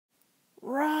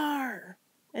Roar!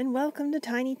 And welcome to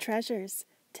Tiny Treasures.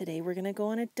 Today we're going to go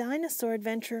on a dinosaur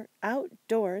adventure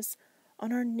outdoors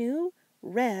on our new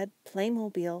red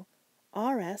Playmobil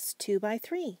RS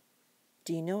 2x3.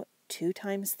 Do you know what 2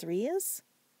 times 3 is?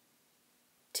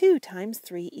 2 times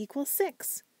 3 equals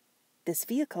 6. This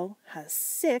vehicle has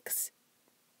 6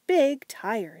 big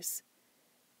tires,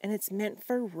 and it's meant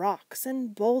for rocks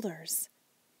and boulders.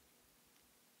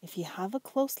 If you have a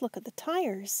close look at the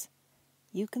tires,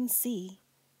 you can see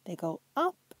they go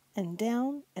up and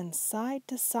down and side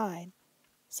to side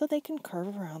so they can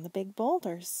curve around the big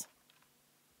boulders.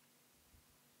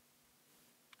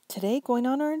 Today going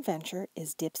on our adventure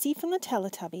is Dipsy from the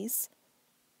Teletubbies,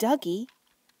 Duggee,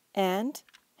 and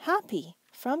Happy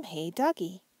from Hey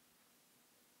Duggee.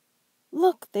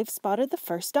 Look, they've spotted the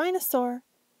first dinosaur.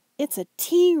 It's a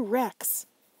T-Rex.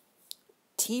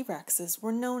 T-Rexes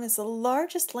were known as the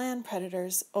largest land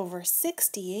predators over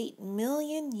 68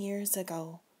 million years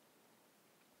ago.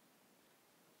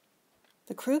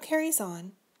 The crew carries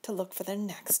on to look for their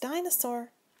next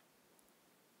dinosaur.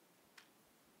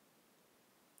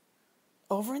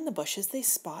 Over in the bushes they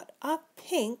spot a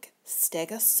pink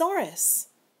Stegosaurus.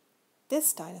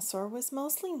 This dinosaur was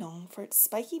mostly known for its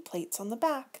spiky plates on the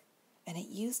back, and it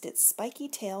used its spiky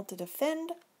tail to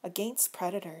defend against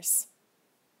predators.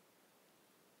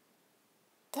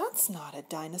 That's not a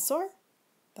dinosaur.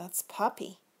 That's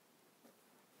Puppy.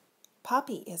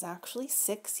 Puppy is actually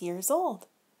 6 years old,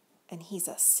 and he's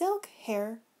a silk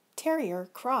hair terrier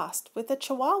crossed with a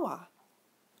Chihuahua.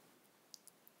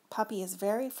 Puppy is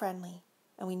very friendly,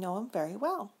 and we know him very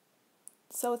well,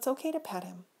 so it's okay to pet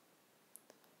him.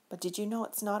 But did you know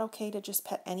it's not okay to just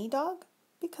pet any dog?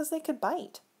 Because they could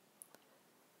bite.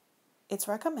 It's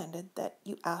recommended that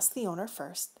you ask the owner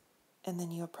first, and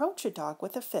then you approach a dog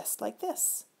with a fist like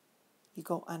this. You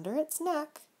go under its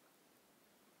neck,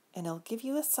 and it'll give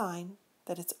you a sign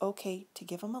that it's okay to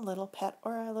give him a little pet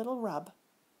or a little rub.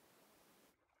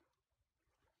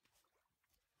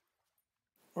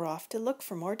 We're off to look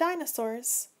for more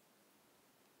dinosaurs.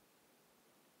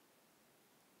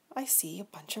 I see a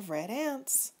bunch of red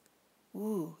ants.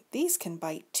 Ooh, these can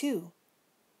bite too,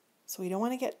 so we don't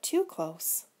want to get too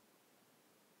close.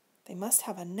 They must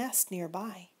have a nest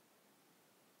nearby.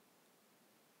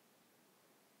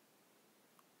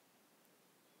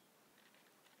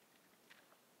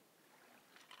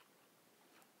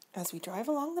 As we drive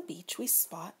along the beach, we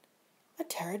spot a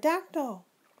pterodactyl.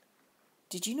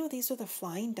 Did you know these are the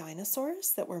flying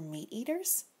dinosaurs that were meat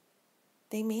eaters?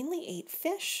 They mainly ate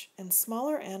fish and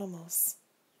smaller animals.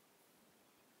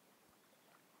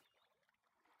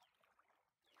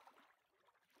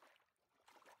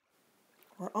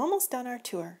 We're almost done our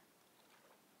tour.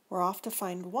 We're off to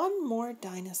find one more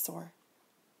dinosaur.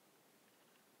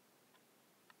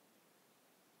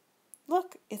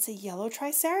 Look, it's a yellow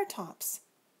triceratops.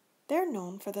 They're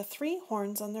known for the 3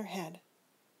 horns on their head.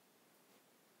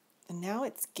 And now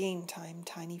it's game time,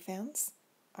 tiny fans.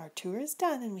 Our tour is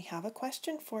done and we have a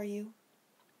question for you.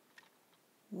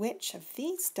 Which of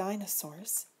these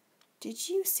dinosaurs did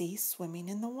you see swimming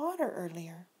in the water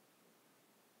earlier?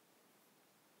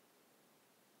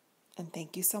 And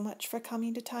thank you so much for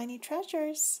coming to Tiny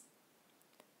Treasures.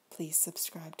 Please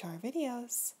subscribe to our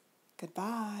videos.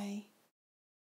 Goodbye.